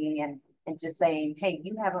immediately and just saying, hey,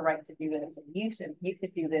 you have a right to do this and you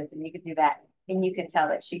could do this and you could do that. And you could tell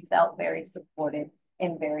that she felt very supported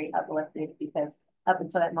and very uplifted because up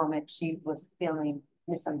until that moment, she was feeling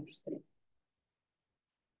misunderstood.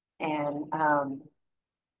 And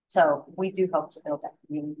so we do hope to build that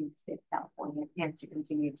community in the state of California and to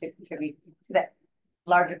continue to contribute to that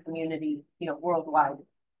larger community, you know, worldwide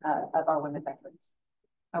of our women veterans,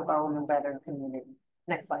 of our women veteran community.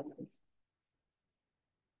 Next slide, please.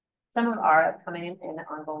 Some of our upcoming and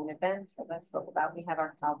ongoing events that I spoke about, we have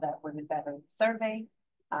our CalVet Women Veterans Survey.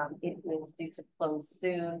 It is due to close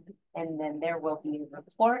soon, and then there will be a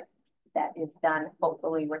report that is done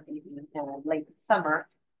hopefully within late summer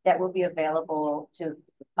that will be available to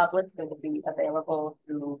the public. It will be available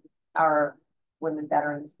through our Women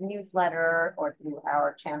Veterans newsletter or through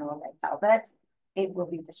our channel at CalVet. It will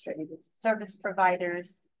be distributed to service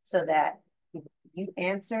providers so that if you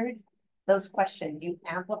answered those questions, you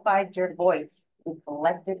amplified your voice, we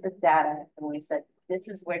collected the data, and we said, this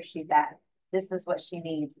is where she's at, this is what she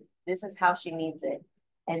needs, this is how she needs it.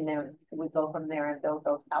 And then we go from there and build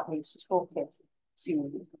those outreach toolkits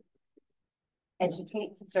to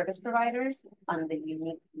educate service providers on the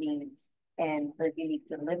unique needs and the unique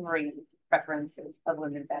delivery preferences of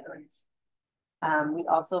women veterans. We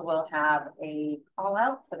also will have a call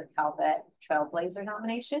out for the CalVet Trailblazer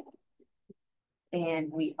nomination.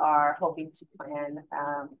 And we are hoping to plan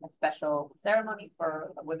a special ceremony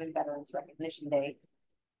for Women Veterans Recognition Day.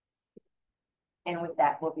 And with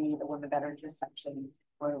that will be the Women Veterans reception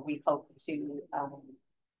where we hope to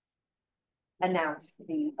announce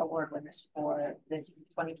the award winners for this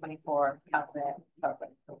 2024 CalVet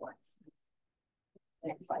Program Awards.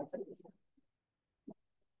 Next slide, please.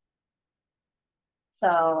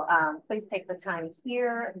 So please take the time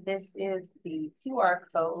here. This is the QR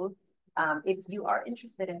code. If you are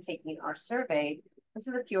interested in taking our survey, this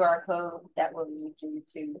is a QR code that will need you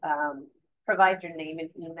to provide your name and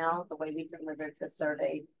email. The way we delivered the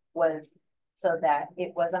survey was so that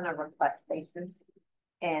it was on a request basis.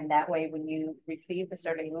 And that way, when you receive the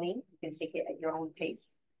survey link, you can take it at your own pace.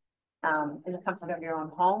 In the comfort of your own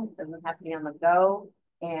home, it doesn't have to be on the go.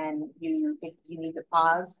 And if you need to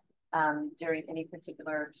pause during any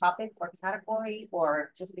particular topic or category,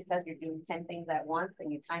 or just because you're doing 10 things at once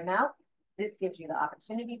and you time out, this gives you the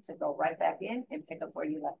opportunity to go right back in and pick up where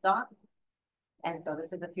you left off. And so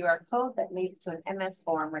this is a QR code that leads to an MS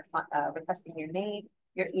form requesting your name,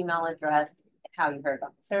 your email address, and how you heard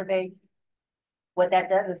about the survey. What that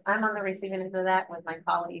does is I'm on the receiving end of that with my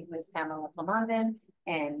colleague, Ms. Pamela Plamondon,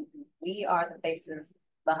 and we are the faces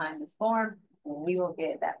behind this form. We will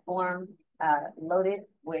get that form loaded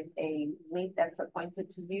with a link that's appointed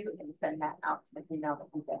to you and send that out to the email that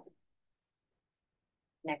you get.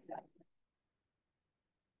 Next slide.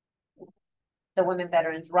 The Women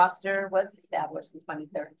Veterans roster was established in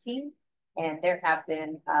 2013, and there have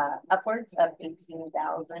been upwards of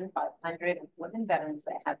 18,500 women veterans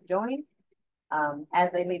that have joined. As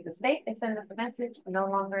they leave the state, they send us a message, no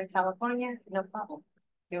longer in California, no problem.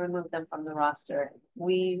 We remove them from the roster.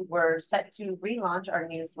 We were set to relaunch our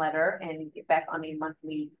newsletter and get back on a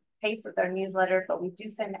monthly pace with our newsletter, but we do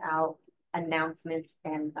send out announcements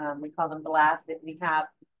and we call them blasts that we have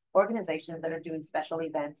organizations that are doing special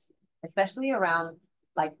events, especially around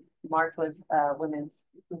like March was Women's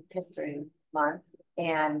History Month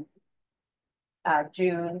and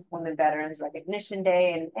June, Women Veterans Recognition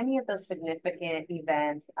Day, and any of those significant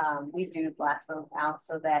events, we do blast those out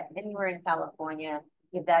so that anywhere in California,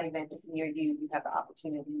 if that event is near you, you have the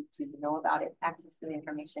opportunity to know about it, access to the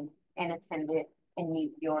information, and attend it and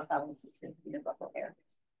meet your fellow sisters in your local areas.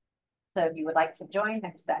 So if you would like to join,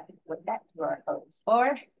 next step with that QR code is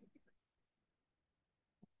for,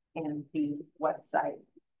 and the website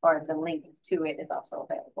or the link to it is also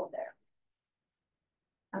available there.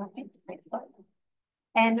 Okay, next slide.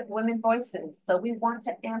 and women voices. So we want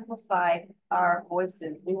to amplify our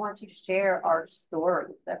voices. We want to share our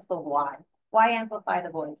stories. That's the why. Why amplify the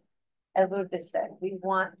voice? As Lucas said, we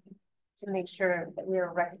want to make sure that we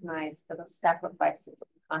are recognized for the sacrifices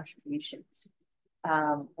and contributions.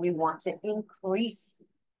 We want to increase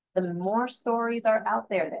the more stories are out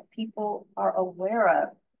there that people are aware of,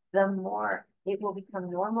 the more it will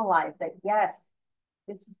become normalized that yes,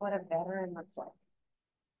 this is what a veteran looks like.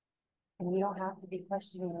 And you don't have to be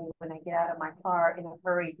questioning me when I get out of my car in a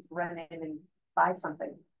hurry to run in and buy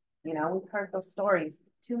something. You know, we've heard those stories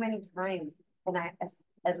too many times. And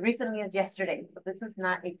as recently as yesterday, so this is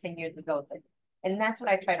not a 10 years ago thing. And that's what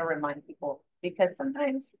I try to remind people because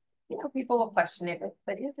sometimes, you know, people will question it,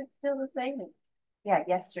 but is it still the same? Yeah,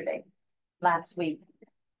 yesterday, last week,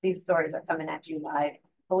 these stories are coming at you live,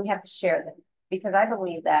 but we have to share them because I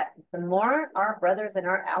believe that the more our brothers and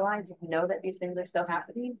our allies know that these things are still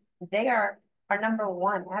happening, they are our number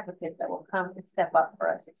one advocates that will come and step up for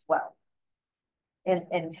us as well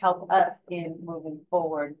and help us in moving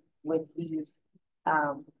forward with these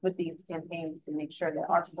campaigns to make sure that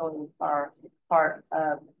our stories are part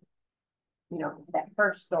of, you know, that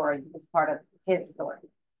first story is part of his story,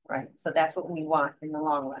 right? So that's what we want in the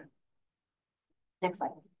long run. Next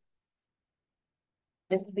slide.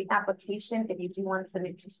 This is the application if you do want to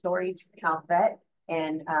submit your story to CalVet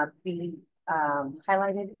and be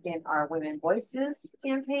highlighted in our Women Voices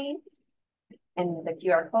campaign. And the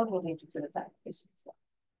QR code will lead you to this application as well.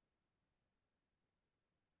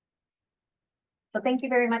 So thank you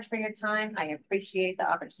very much for your time. I appreciate the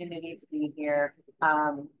opportunity to be here.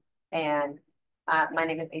 My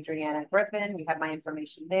name is Adriana Griffin. You have my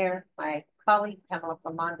information there. My colleague, Pamela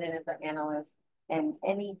Flamondon, is our analyst. And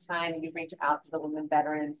anytime you reach out to the women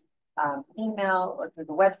veterans, email or through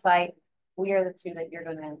the website, we are the two that you're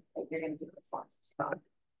gonna get responses from.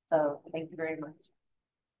 So thank you very much.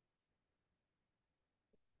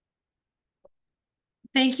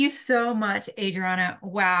 Thank you so much, Adriana.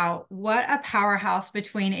 Wow, what a powerhouse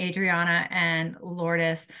between Adriana and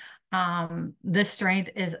Lourdes. The strength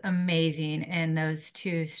is amazing in those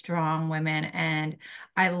two strong women. And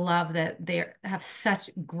I love that they have such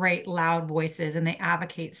great loud voices and they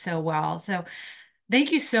advocate so well. So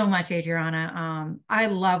thank you so much, Adriana. I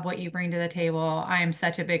love what you bring to the table. I am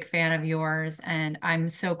such a big fan of yours, and I'm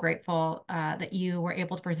so grateful that you were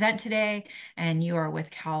able to present today and you are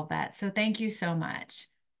with CalVet. So thank you so much.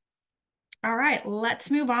 All right, let's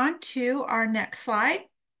move on to our next slide,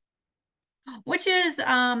 which is the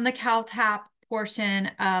CalTAP portion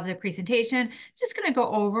of the presentation. Just going to go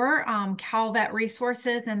over CalVet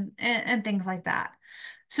resources and things like that.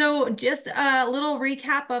 So just a little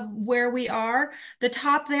recap of where we are. The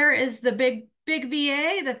top there is the big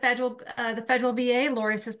VA, the federal VA.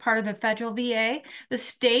 Lourdes is part of the federal VA. The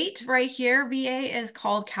state right here, VA, is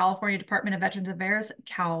called California Department of Veterans Affairs,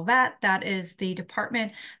 CalVet. That is the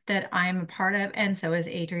department that I'm a part of, and so is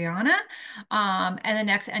Adriana. And the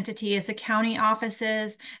next entity is the county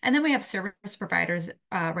offices, and then we have service providers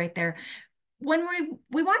right there. When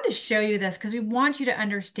we wanted to show you this because we want you to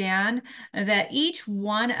understand that each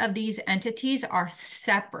one of these entities are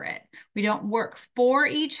separate. We don't work for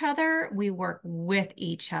each other, we work with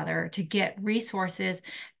each other to get resources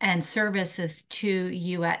and services to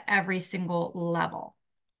you at every single level.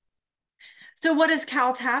 So what is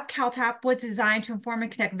CalTAP? CalTAP was designed to inform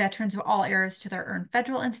and connect veterans of all eras to their earned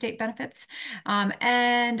federal and state benefits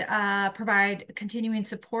and provide continuing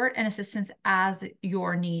support and assistance as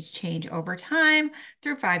your needs change over time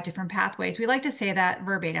through 5 different pathways. We like to say that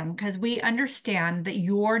verbatim because we understand that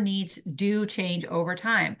your needs do change over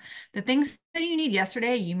time. The things that you need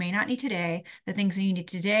yesterday, you may not need today. The things that you need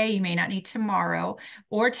today, you may not need tomorrow,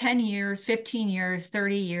 or 10 years, 15 years,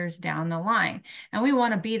 30 years down the line. And we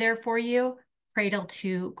want to be there for you cradle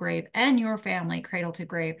to grave and your family cradle to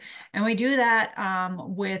grave. And we do that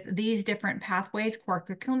with these different pathways: core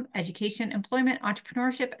curriculum, education, employment,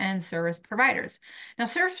 entrepreneurship, and service providers. Now,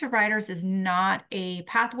 service providers is not a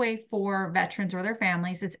pathway for veterans or their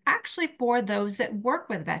families. It's actually for those that work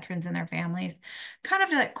with veterans and their families, kind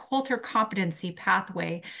of that culture competency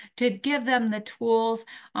pathway to give them the tools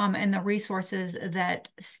and the resources that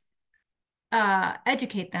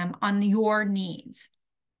educate them on your needs.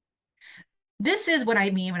 This is what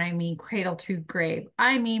I mean when I mean cradle to grave.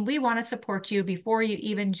 I mean, we want to support you before you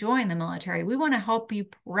even join the military. We want to help you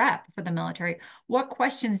prep for the military. What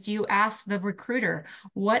questions do you ask the recruiter?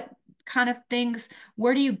 What kind of things,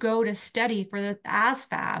 where do you go to study for the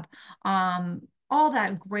ASFAB? All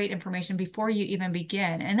that great information before you even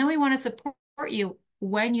begin. And then we want to support you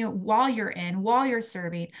while you're in, while you're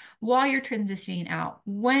serving, while you're transitioning out,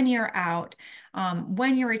 when you're out,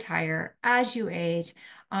 when you retire, as you age,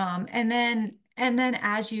 and then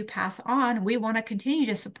as you pass on, we want to continue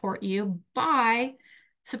to support you by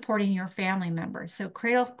supporting your family members. So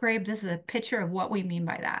Cradle to Grave, this is a picture of what we mean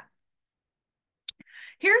by that.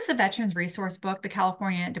 Here's the Veterans Resource Book, the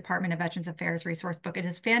California Department of Veterans Affairs Resource Book. It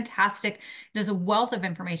is fantastic. It is a wealth of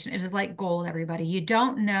information. It is like gold, everybody. You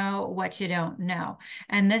don't know what you don't know.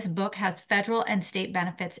 And this book has federal and state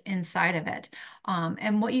benefits inside of it.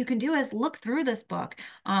 And what you can do is look through this book,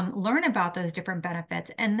 learn about those different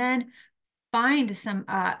benefits, and then find some,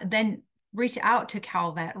 then reach out to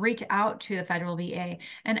Calvet, reach out to the federal VA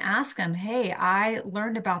and ask them, hey, I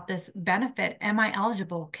learned about this benefit. Am I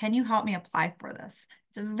eligible? Can you help me apply for this?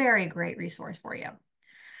 It's a very great resource for you.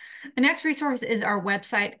 The next resource is our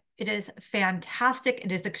website. It is fantastic.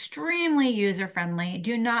 It is extremely user-friendly.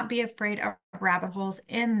 Do not be afraid of rabbit holes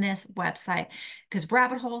in this website because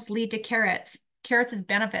rabbit holes lead to carrots. Carrots is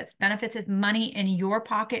benefits. Benefits is money in your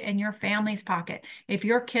pocket and your family's pocket. If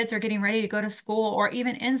your kids are getting ready to go to school or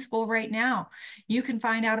even in school right now, you can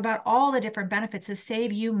find out about all the different benefits to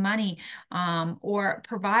save you money or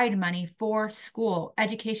provide money for school,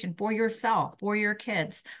 education for yourself, for your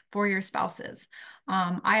kids, for your spouses.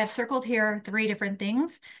 I have circled here 3 different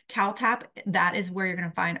things. CalTAP, that is where you're going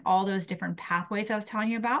to find all those different pathways I was telling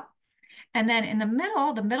you about. And then in the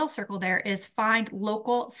middle circle there is find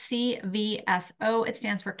local CVSO. It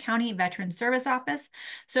stands for County Veteran Service Office.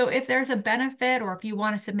 So if there's a benefit or if you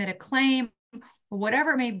want to submit a claim, or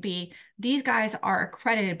whatever it may be, these guys are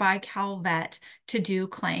accredited by Calvet to do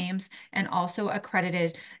claims and also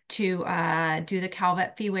accredited to do the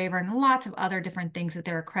Calvet fee waiver and lots of other different things that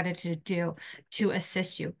they're accredited to do to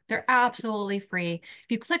assist you. They're absolutely free. If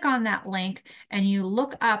you click on that link and you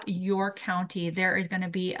look up your county, there is going to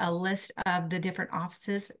be a list of the different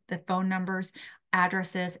offices, the phone numbers,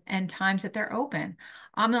 addresses, and times that they're open.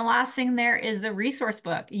 The last thing there is the resource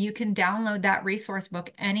book. You can download that resource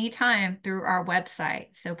book anytime through our website.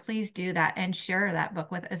 So please do that and share that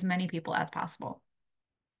book with as many people as possible.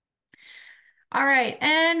 All right,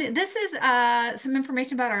 and this is some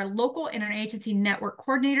information about our local interagency network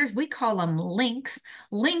coordinators. We call them links.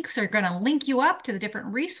 Links are going to link you up to the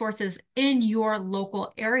different resources in your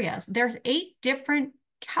local areas. There's 8 different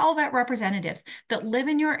Calvet representatives that live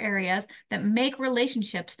in your areas that make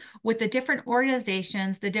relationships with the different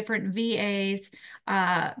organizations, the different VAs,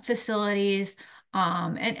 facilities,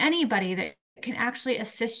 and anybody that can actually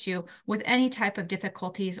assist you with any type of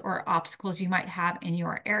difficulties or obstacles you might have in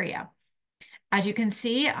your area. As you can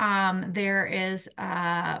see, there is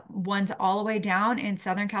ones all the way down in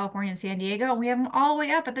Southern California and San Diego. We have them all the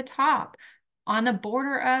way up at the top on the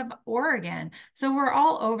border of Oregon. So we're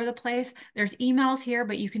all over the place. There's emails here,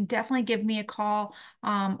 but you can definitely give me a call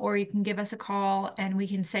or you can give us a call and we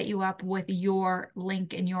can set you up with your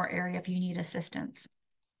link in your area if you need assistance.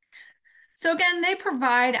 So again, they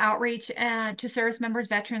provide outreach to service members,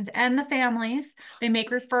 veterans, and the families. They make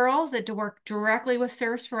referrals that work directly with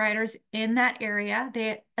service providers in that area.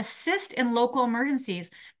 They assist in local emergencies.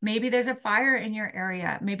 Maybe there's a fire in your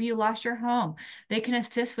area. Maybe you lost your home. They can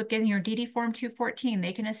assist with getting your DD Form 214.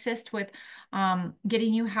 They can assist with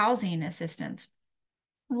getting you housing assistance.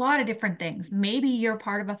 A lot of different things. Maybe you're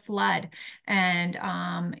part of a flood and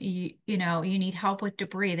you need help with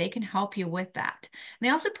debris. They can help you with that. And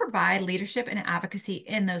they also provide leadership and advocacy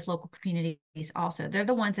in those local communities also. They're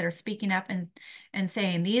the ones that are speaking up and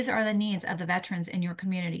saying, these are the needs of the veterans in your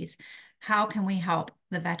communities. How can we help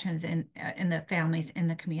the veterans and the families in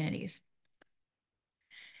the communities?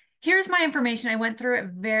 Here's my information. I went through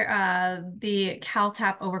it the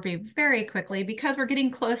CalTAP overview very quickly because we're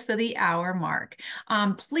getting close to the hour mark.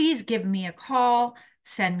 Please give me a call,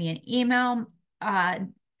 send me an email,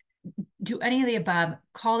 do any of the above.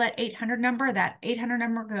 Call that 800 number. That 800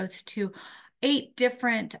 number goes to 8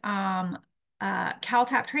 different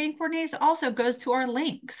CalTAP training coordinators. Also goes to our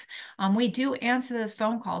links. We do answer those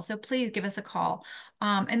phone calls, so please give us a call.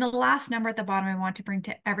 And the last number at the bottom I want to bring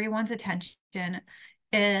to everyone's attention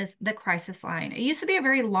is the crisis line. It used to be a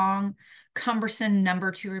very long, cumbersome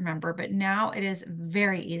number to remember, but now it is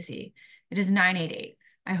very easy. It is 988.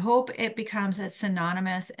 I hope it becomes as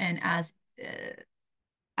synonymous and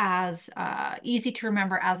as easy to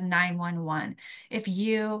remember as 911. If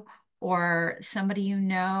you or somebody you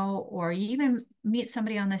know, or you even meet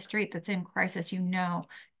somebody on the street that's in crisis, you know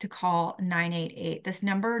to call 988. This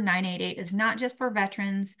number 988 is not just for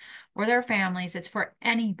veterans or their families, it's for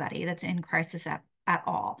anybody that's in crisis at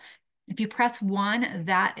all. If you press 1,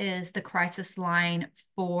 that is the crisis line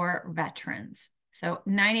for veterans. So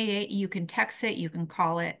 988, you can text it, you can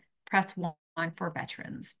call it, press 1. for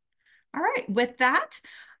veterans. All right, with that,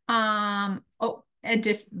 oh, and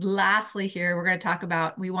just lastly here, we're going to talk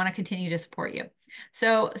about, we want to continue to support you.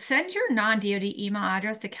 So send your non-DoD email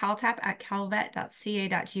address to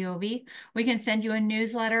caltap@calvet.ca.gov. We can send you a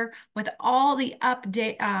newsletter with all the up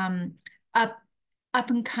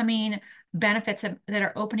and coming benefits that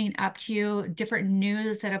are opening up to you, different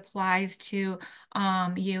news that applies to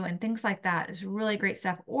you and things like that. It's really great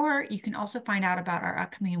stuff. Or you can also find out about our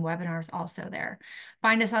upcoming webinars also there.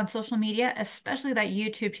 Find us on social media, especially that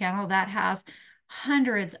YouTube channel that has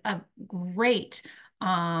hundreds of great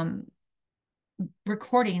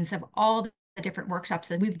recordings of all the different workshops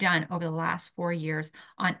that we've done over the last 4 years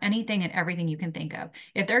on anything and everything you can think of.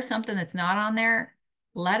 If there's something that's not on there,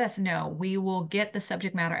 let us know. We will get the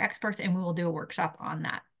subject matter experts and we will do a workshop on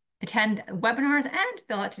that. Attend webinars and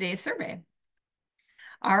fill out today's survey.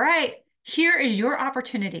 All right, here is your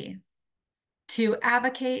opportunity to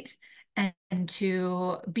advocate and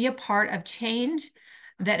to be a part of change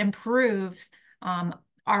that improves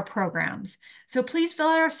our programs. So please fill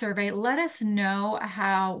out our survey. Let us know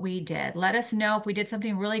how we did. Let us know if we did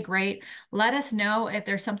something really great. Let us know if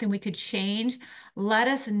there's something we could change. Let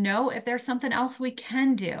us know if there's something else we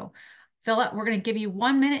can do. Fill out, we're going to give you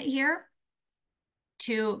 1 minute here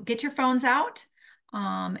to get your phones out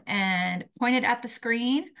and point it at the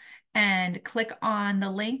screen and click on the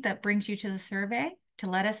link that brings you to the survey to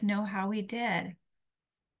let us know how we did.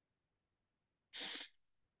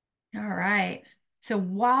 All right. So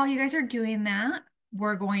while you guys are doing that,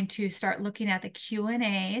 we're going to start looking at the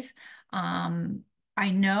Q&As.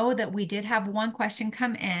 I know that we did have one question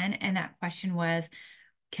come in, and that question was,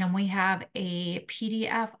 can we have a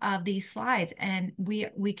PDF of these slides? And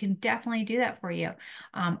we can definitely do that for you.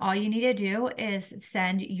 All you need to do is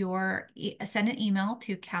send an email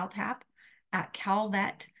to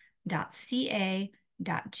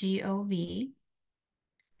caltap@calvet.ca.gov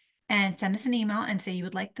and send us an email and say you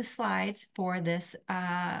would like the slides for this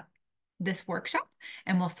workshop,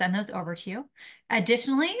 and we'll send those over to you.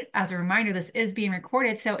 Additionally, as a reminder, this is being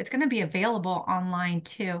recorded, so it's going to be available online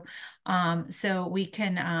too. So we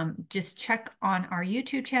can just check on our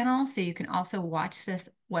YouTube channel so you can also watch this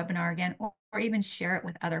webinar again or even share it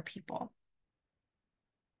with other people.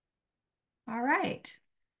 All right.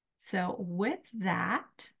 So with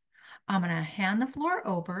that, I'm going to hand the floor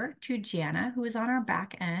over to Jana, who is on our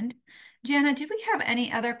back end. Jana, did we have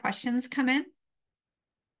any other questions come in?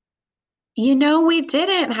 We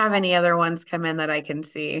didn't have any other ones come in that I can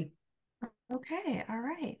see. Okay, all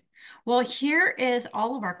right. Well, here is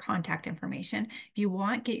all of our contact information. If you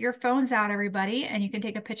want, get your phones out, everybody, and you can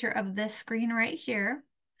take a picture of this screen right here.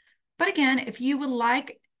 But again, if you would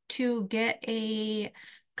like to get a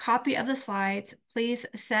copy of the slides, please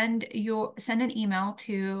send an email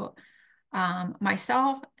to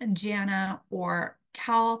myself, Jana, or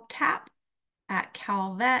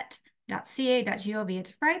caltap@calvet.ca.gov.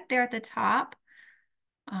 It's right there at the top.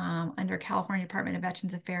 Under California Department of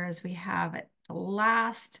Veterans Affairs, we have the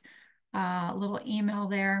last little email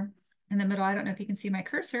there in the middle. I don't know if you can see my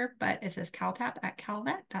cursor, but it says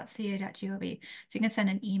caltap@calvet.ca.gov. So you can send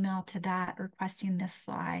an email to that requesting the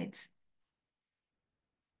slides.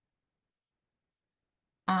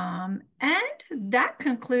 And that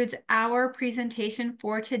concludes our presentation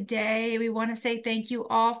for today. We want to say thank you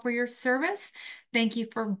all for your service. Thank you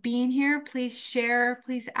for being here. Please share,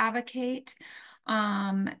 please advocate,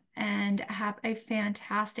 and have a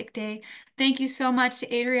fantastic day. Thank you so much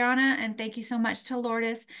to Adriana, and thank you so much to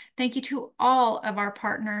Lourdes. Thank you to all of our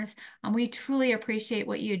partners. We truly appreciate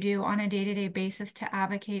what you do on a day-to-day basis to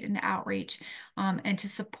advocate and outreach and to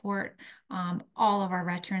support all of our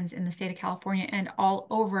veterans in the state of California and all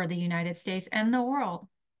over the United States and the world.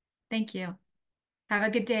 Thank you. Have a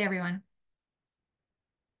good day, everyone.